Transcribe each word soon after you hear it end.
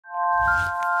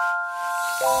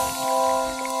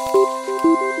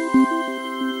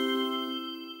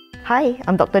Hi,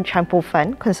 I'm Dr.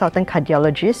 Jeanne, consultant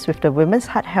cardiologist with the Women's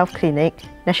Heart Health Clinic,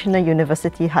 National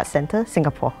University Heart Centre,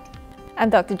 Singapore.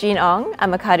 I'm Dr. Jeanne Ong.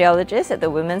 I'm a cardiologist at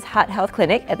the Women's Heart Health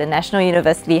Clinic at the National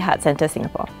University Heart Centre,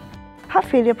 Singapore. Heart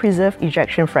failure preserved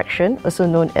ejection fraction, also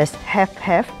known as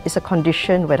HFpEF, is a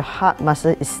condition where the heart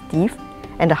muscle is stiff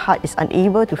and the heart is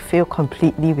unable to fill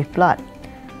completely with blood.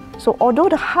 So although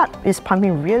the heart is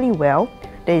pumping really well,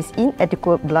 there is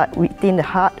inadequate blood within the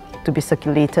heart to be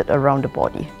circulated around the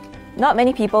body. Not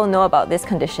many people know about this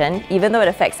condition, even though it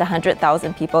affects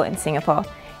 100,000 people in Singapore.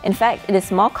 In fact, it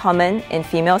is more common in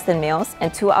females than males,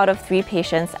 and 2 out of 3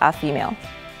 patients are female.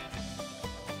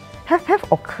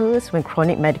 HFpEF occurs when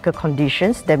chronic medical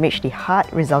conditions damage the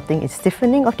heart, resulting in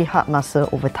stiffening of the heart muscle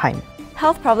over time.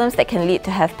 Health problems that can lead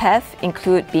to HFpEF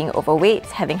include being overweight,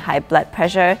 having high blood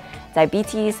pressure,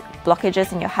 diabetes,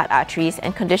 blockages in your heart arteries,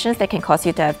 and conditions that can cause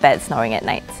you to have bad snoring at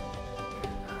night.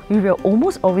 We will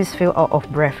almost always feel out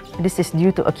of breath. This is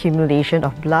due to accumulation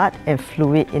of blood and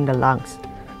fluid in the lungs.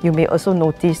 You may also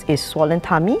notice a swollen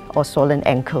tummy or swollen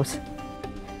ankles.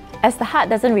 As the heart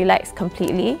doesn't relax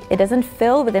completely, it doesn't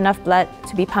fill with enough blood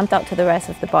to be pumped out to the rest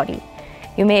of the body.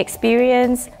 You may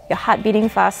experience your heart beating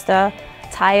faster,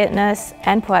 tiredness,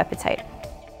 and poor appetite.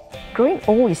 Growing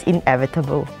old is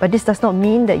inevitable, but this does not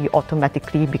mean that you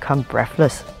automatically become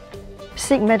breathless.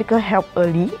 Seek medical help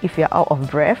early if you are out of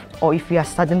breath or if you are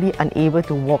suddenly unable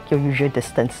to walk your usual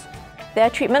distance. There are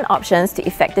treatment options to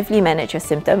effectively manage your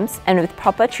symptoms, and with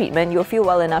proper treatment, you'll feel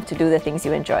well enough to do the things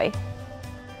you enjoy.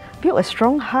 Build a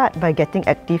strong heart by getting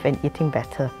active and eating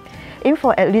better. Aim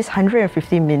for at least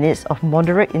 150 minutes of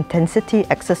moderate intensity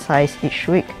exercise each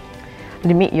week.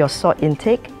 Limit your salt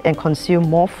intake and consume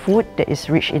more food that is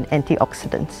rich in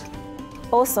antioxidants.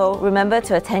 Also, remember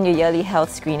to attend your yearly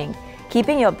health screening.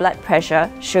 Keeping your blood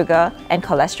pressure, sugar, and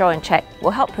cholesterol in check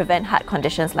will help prevent heart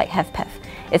conditions like HFpEF.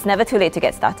 It's never too late to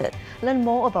get started. Learn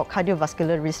more about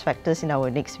cardiovascular risk factors in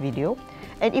our next video.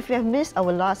 And if you have missed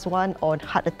our last one on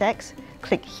heart attacks,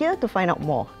 click here to find out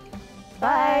more.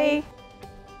 Bye!